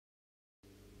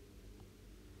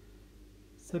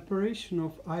Separation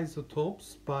of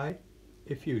isotopes by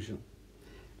effusion.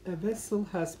 A vessel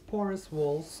has porous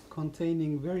walls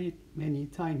containing very many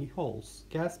tiny holes.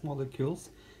 Gas molecules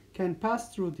can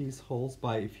pass through these holes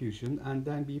by effusion and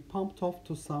then be pumped off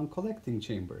to some collecting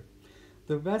chamber.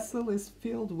 The vessel is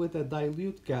filled with a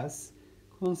dilute gas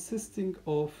consisting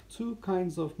of two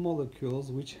kinds of molecules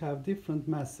which have different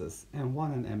masses,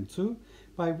 M1 and M2,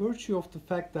 by virtue of the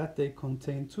fact that they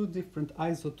contain two different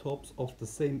isotopes of the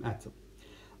same atom.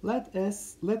 Let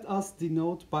us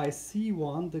denote by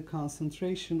C1 the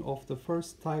concentration of the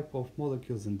first type of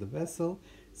molecules in the vessel,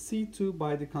 C2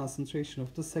 by the concentration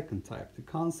of the second type. The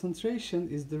concentration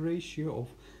is the ratio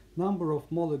of number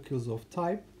of molecules of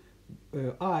type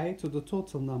I to the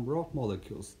total number of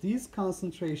molecules. These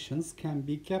concentrations can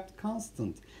be kept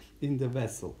constant in the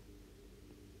vessel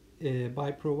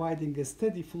by providing a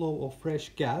steady flow of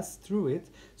fresh gas through it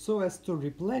so as to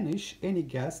replenish any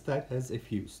gas that has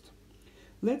effused.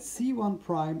 Let C1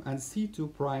 prime and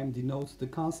C2 prime denote the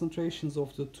concentrations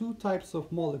of the two types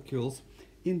of molecules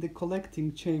in the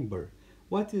collecting chamber.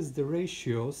 What is the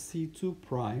ratio C2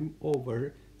 prime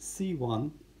over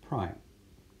C1 prime?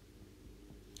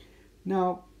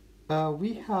 Now,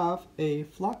 we have a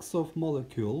flux of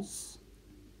molecules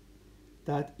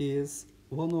that is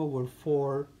 1 over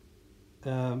 4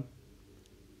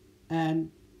 NV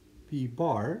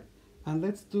bar. And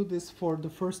let's do this for the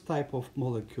first type of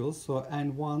molecules, so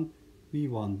N1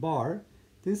 V1 bar.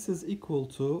 This is equal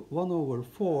to 1 over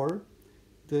 4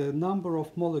 the number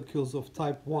of molecules of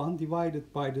type 1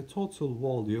 divided by the total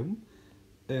volume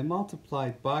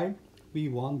multiplied by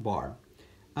V1 bar.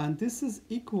 And this is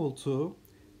equal to,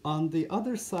 on the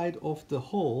other side of the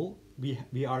hole,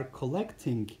 we are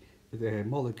collecting the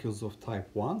molecules of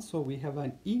type 1, so we have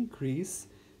an increase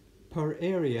per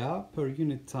area per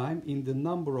unit time in the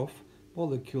number of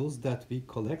molecules that we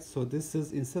collect. So this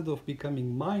is, instead of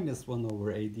becoming minus 1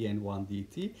 over AdN1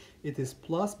 dt, it is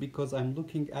plus because I'm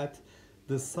looking at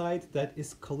the side that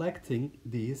is collecting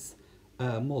these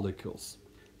molecules.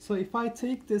 So if I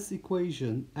take this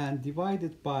equation and divide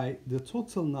it by the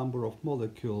total number of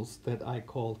molecules that I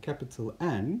call capital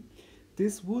N,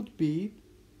 this would be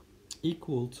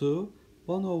equal to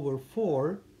 1 over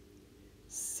 4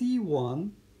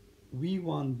 C1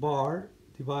 V1 bar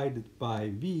divided by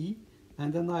V,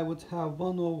 and then I would have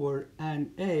 1 over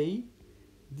NA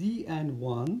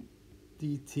dN1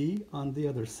 dt on the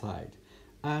other side.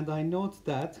 And I note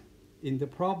that in the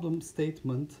problem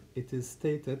statement it is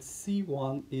stated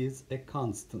C1 is a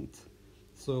constant.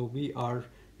 So we are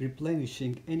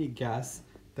replenishing any gas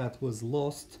that was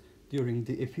lost during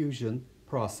the effusion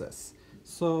process.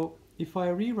 So if I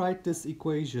rewrite this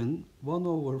equation, 1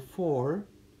 over 4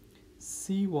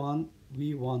 C1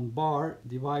 V1 bar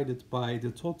divided by the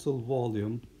total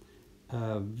volume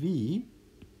V,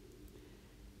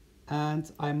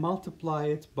 and I multiply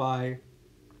it by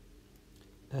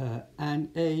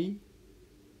NA,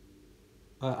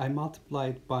 I multiply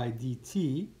it by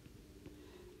dt,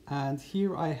 and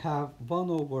here I have 1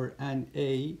 over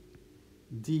NA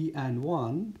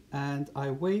dN1, and I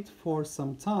wait for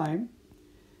some time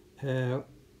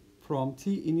from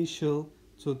t initial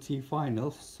to t final.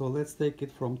 So let's take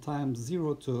it from time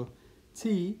 0 to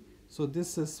t. So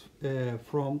this is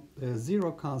from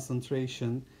 0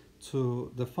 concentration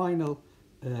to the final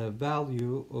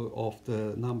value of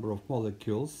the number of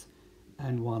molecules,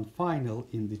 N1 final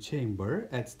in the chamber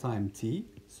at time t.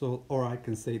 So, or I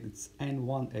can say it's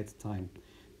N1 at time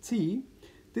t.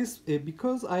 This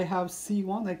because I have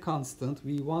C1 a constant,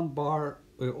 V1 bar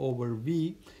over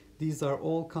V, these are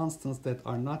all constants that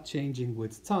are not changing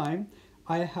with time.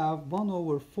 I have 1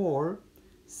 over 4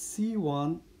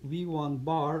 C1 V1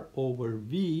 bar over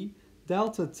V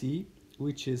delta t,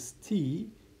 which is t,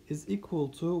 is equal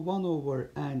to 1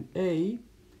 over NA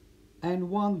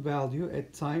N1 value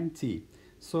at time t.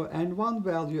 So N1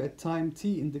 value at time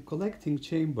t in the collecting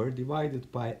chamber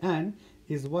divided by N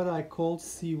is what I call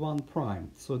C1 prime.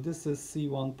 So this is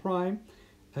C1 prime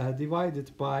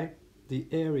divided by the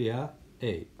area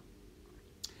A.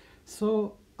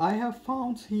 So I have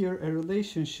found here a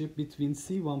relationship between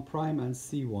C1 prime and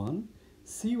C1.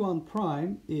 C1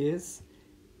 prime is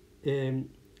AT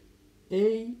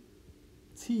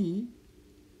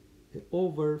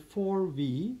over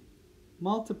 4V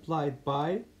multiplied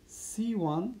by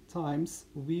C1 times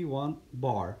V1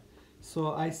 bar.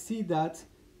 So I see that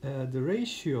the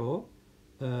ratio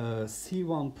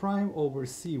C1 prime over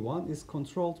C1 is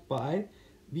controlled by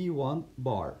V1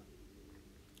 bar.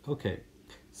 Okay.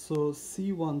 So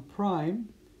C1 prime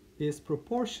is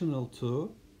proportional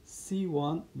to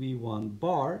C1 V1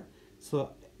 bar.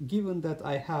 So given that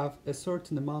I have a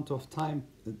certain amount of time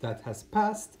that has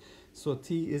passed, So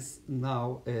T is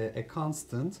now a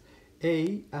constant.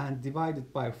 A and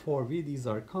divided by 4V, these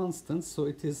are constants. So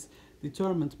it is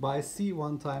determined by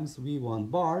C1 times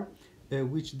V1 bar,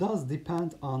 which does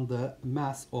depend on the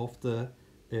mass of the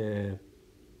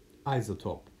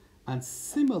isotope. And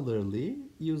similarly,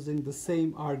 using the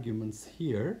same arguments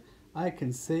here, I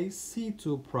can say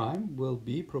C2 prime will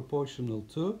be proportional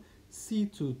to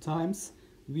C2 times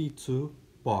V2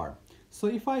 bar. So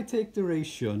if I take the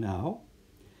ratio now,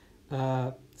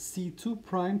 C2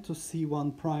 prime to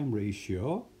C1 prime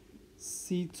ratio,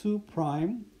 C2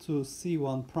 prime to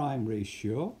C1 prime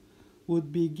ratio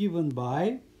would be given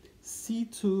by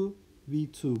C2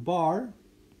 V2 bar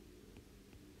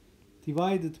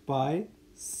divided by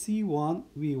C1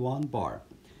 V1 bar.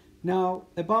 Now,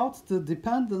 about the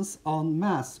dependence on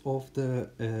mass of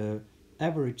the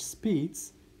average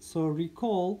speeds, so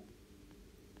recall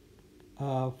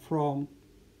from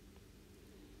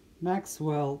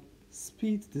Maxwell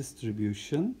speed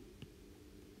distribution,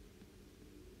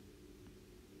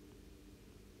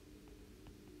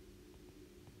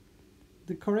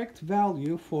 the correct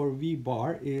value for V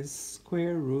bar is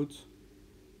square root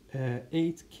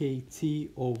 8 kt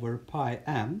over pi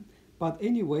m. But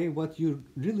anyway, what you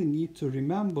really need to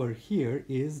remember here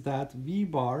is that V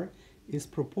bar is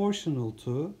proportional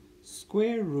to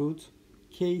square root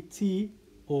kt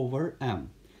over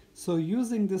m. So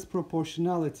using this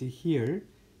proportionality here,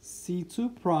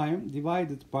 C2 prime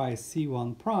divided by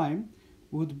C1 prime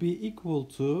would be equal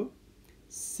to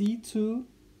C2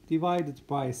 divided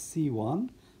by C1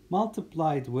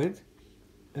 multiplied with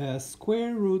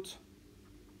square root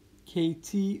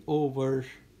kt over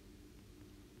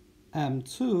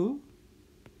m2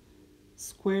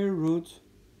 square root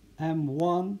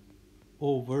m1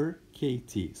 over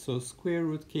kt. So square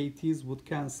root kt's would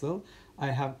cancel. I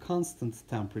have constant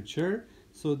temperature.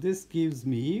 So this gives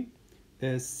me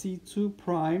C2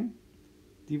 prime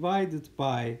divided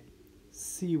by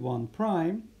C1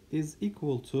 prime is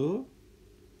equal to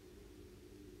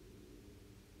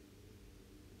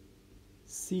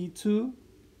C2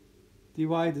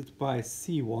 divided by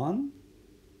C1,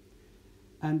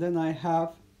 and then I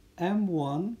have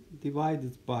M1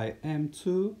 divided by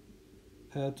M2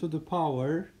 to the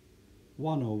power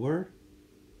 1 over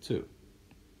 2.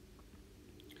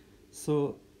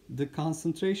 So the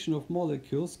concentration of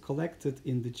molecules collected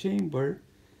in the chamber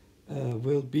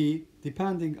will be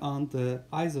depending on the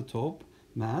isotope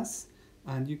mass,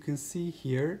 and you can see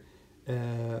here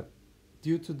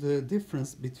due to the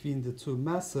difference between the two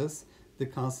masses, the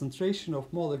concentration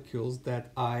of molecules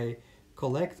that I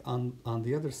collect on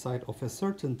the other side of a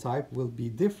certain type will be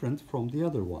different from the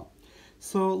other one.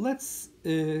 So let's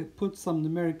put some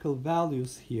numerical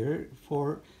values here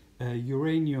for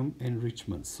uranium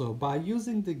enrichment. So by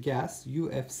using the gas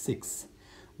UF6,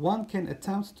 one can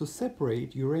attempt to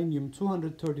separate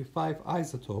uranium-235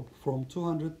 isotope from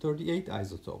 238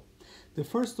 isotope. The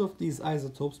first of these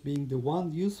isotopes being the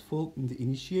one useful in the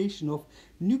initiation of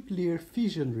nuclear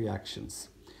fission reactions.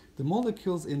 The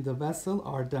molecules in the vessel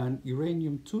are then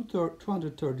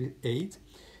uranium-238,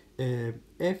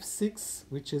 F6,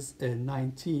 which is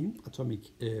 19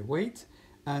 atomic weight,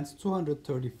 and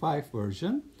 235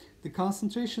 version. The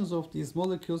concentrations of these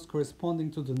molecules corresponding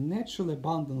to the natural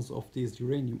abundance of these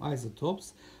uranium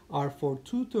isotopes are for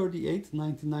 238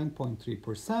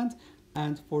 99.3%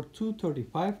 and for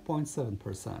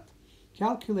 235.7%.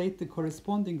 Calculate the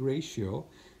corresponding ratio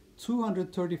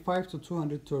 235 to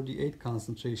 238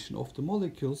 concentration of the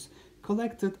molecules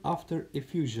collected after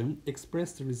effusion.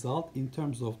 Express the result in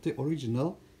terms of the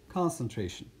original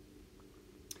concentration.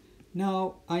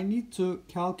 Now I need to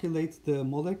calculate the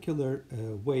molecular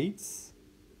weights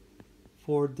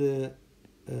for the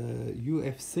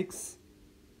UF6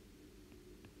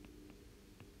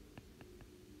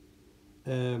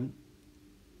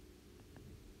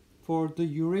 for the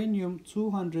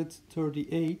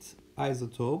uranium-238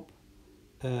 isotope,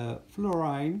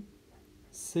 fluorine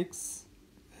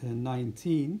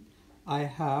 619, I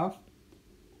have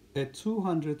a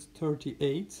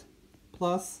 238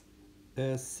 plus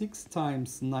 6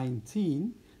 times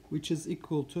 19, which is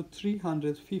equal to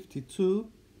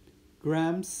 352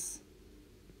 grams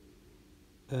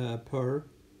per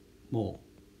mole.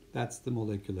 That's the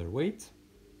molecular weight.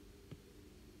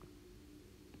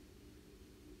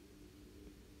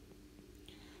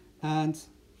 And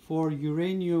for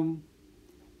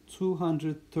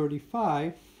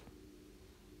uranium-235,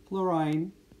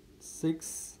 fluorine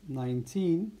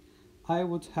 619, I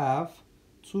would have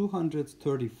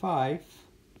 235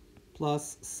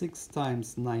 plus 6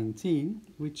 times 19,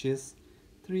 which is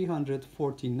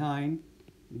 349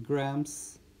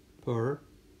 grams per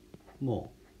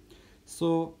mole.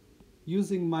 So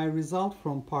using my result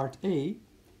from part A,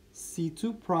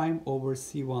 C2 prime over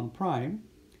C1 prime,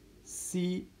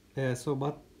 so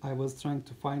what I was trying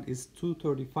to find is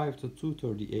 235 to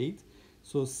 238.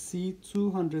 So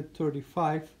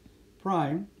C235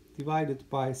 prime divided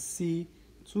by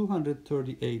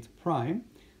C238 prime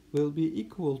will be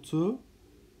equal to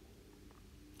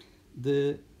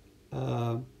the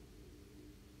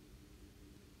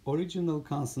original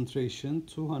concentration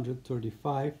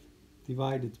 235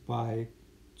 divided by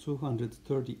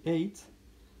 238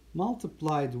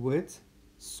 multiplied with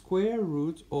square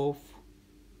root of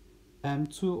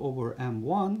m2 over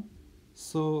m1.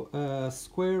 So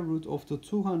square root of the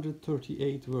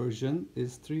 238 version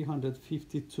is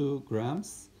 352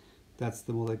 grams. That's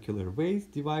the molecular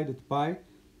weight, divided by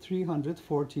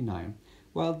 349.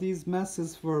 Well, these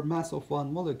masses were mass of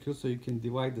one molecule, so you can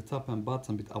divide the top and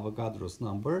bottom with Avogadro's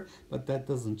number, but that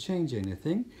doesn't change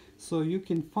anything. So you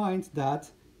can find that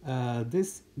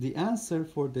the answer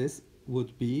for this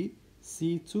would be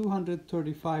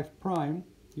C235 prime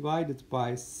divided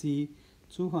by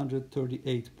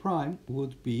C238 prime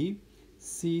would be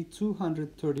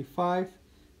C235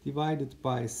 divided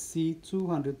by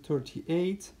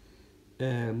C238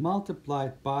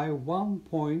 multiplied by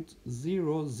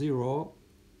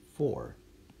 1.004.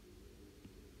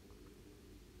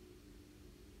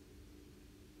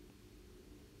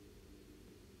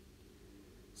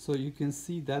 So you can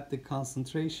see that the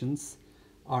concentrations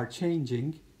are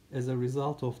changing as a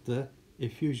result of the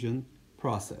effusion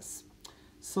process.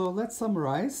 So let's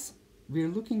summarize. We're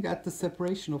looking at the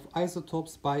separation of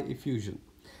isotopes by effusion.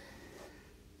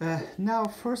 Now,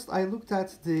 first I looked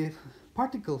at the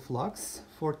particle flux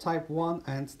for type 1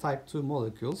 and type 2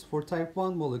 molecules. For type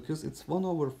 1 molecules, it's 1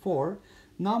 over 4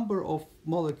 number of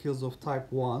molecules of type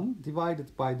 1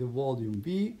 divided by the volume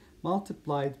V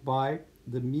multiplied by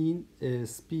the mean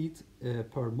speed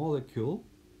per molecule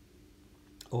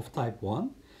of type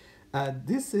 1.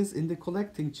 This is in the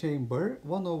collecting chamber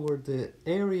 1 over the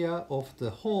area of the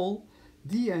hole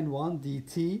dN1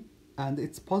 dt, and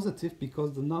it's positive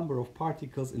because the number of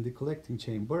particles in the collecting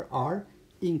chamber are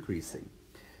increasing.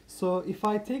 So if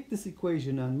I take this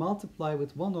equation and multiply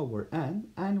with 1 over n,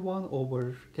 and 1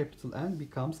 over capital N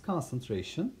becomes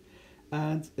concentration,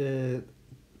 and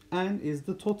n is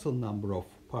the total number of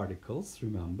particles,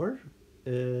 remember.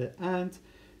 And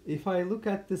if I look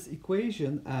at this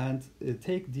equation and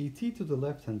take dt to the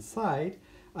left hand side,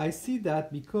 I see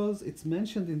that because it's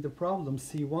mentioned in the problem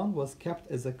C1 was kept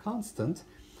as a constant,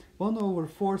 1 over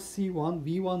 4 C1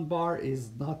 V1 bar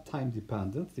is not time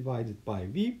dependent, divided by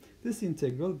V. This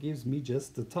integral gives me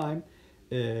just the time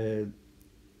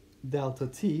delta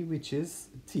t, which is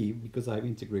t, because I've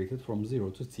integrated from 0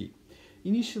 to t.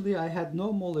 Initially, I had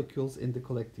no molecules in the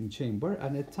collecting chamber,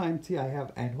 and at time t, I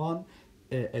have n1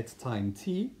 at time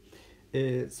t.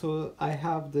 So I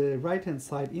have the right-hand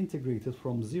side integrated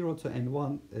from 0 to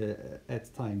n1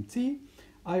 at time t.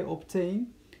 I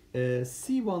obtain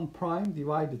C1 prime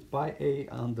divided by A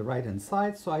on the right-hand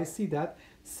side. So I see that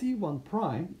C1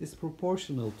 prime is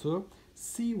proportional to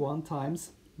C1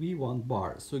 times V1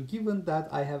 bar. So given that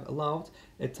I have allowed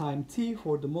a time t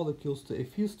for the molecules to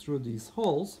effuse through these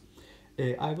holes,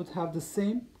 I would have the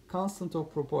same constant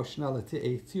of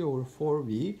proportionality, AT over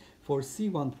 4V, for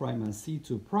C1 prime and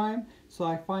C2 prime. So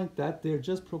I find that they're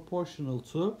just proportional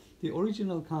to the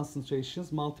original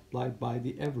concentrations multiplied by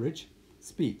the average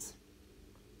speeds.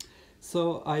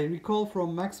 So I recall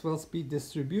from Maxwell's speed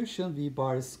distribution, V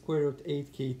bar is square root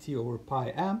 8 kT over pi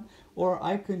m, or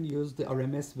I can use the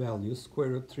RMS value, square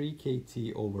root 3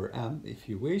 kT over m if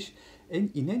you wish. And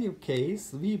in any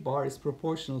case, V bar is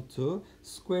proportional to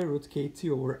square root kT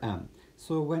over m.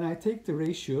 So when I take the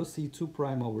ratio C2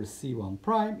 prime over C1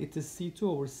 prime, it is C2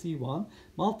 over C1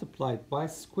 multiplied by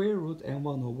square root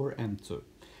m1 over m2.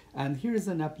 And here is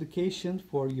an application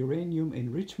for uranium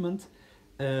enrichment.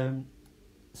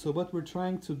 So what we're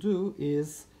trying to do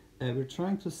is we're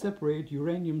trying to separate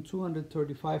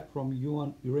uranium-235 from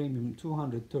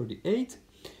uranium-238.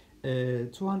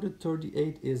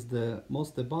 238 is the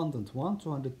most abundant one.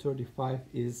 235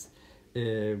 is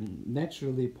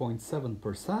naturally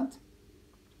 0.7%.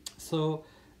 So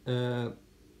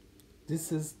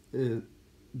this is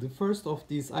the first of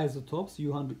these isotopes,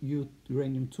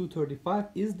 uranium-235,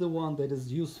 is the one that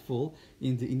is useful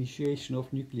in the initiation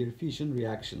of nuclear fission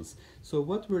reactions. So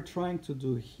what we're trying to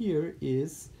do here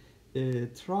is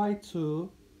try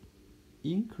to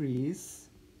increase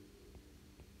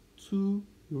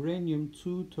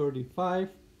uranium-235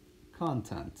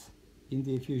 content in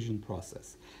the effusion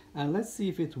process. And let's see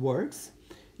if it works.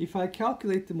 If I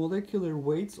calculate the molecular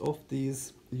weights of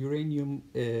these uranium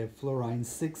fluorine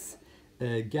 6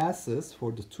 gases,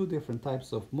 for the two different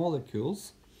types of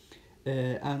molecules,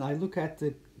 and I look at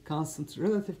the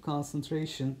relative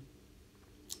concentration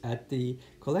at the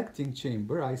collecting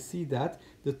chamber, I see that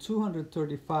the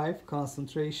 235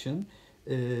 concentration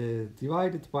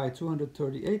divided by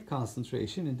 238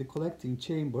 concentration in the collecting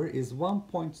chamber is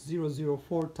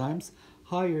 1.004 times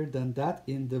higher than that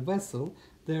in the vessel.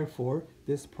 Therefore,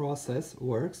 this process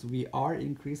works. We are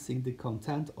increasing the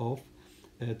content of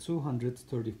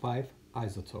 235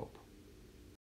 isotope.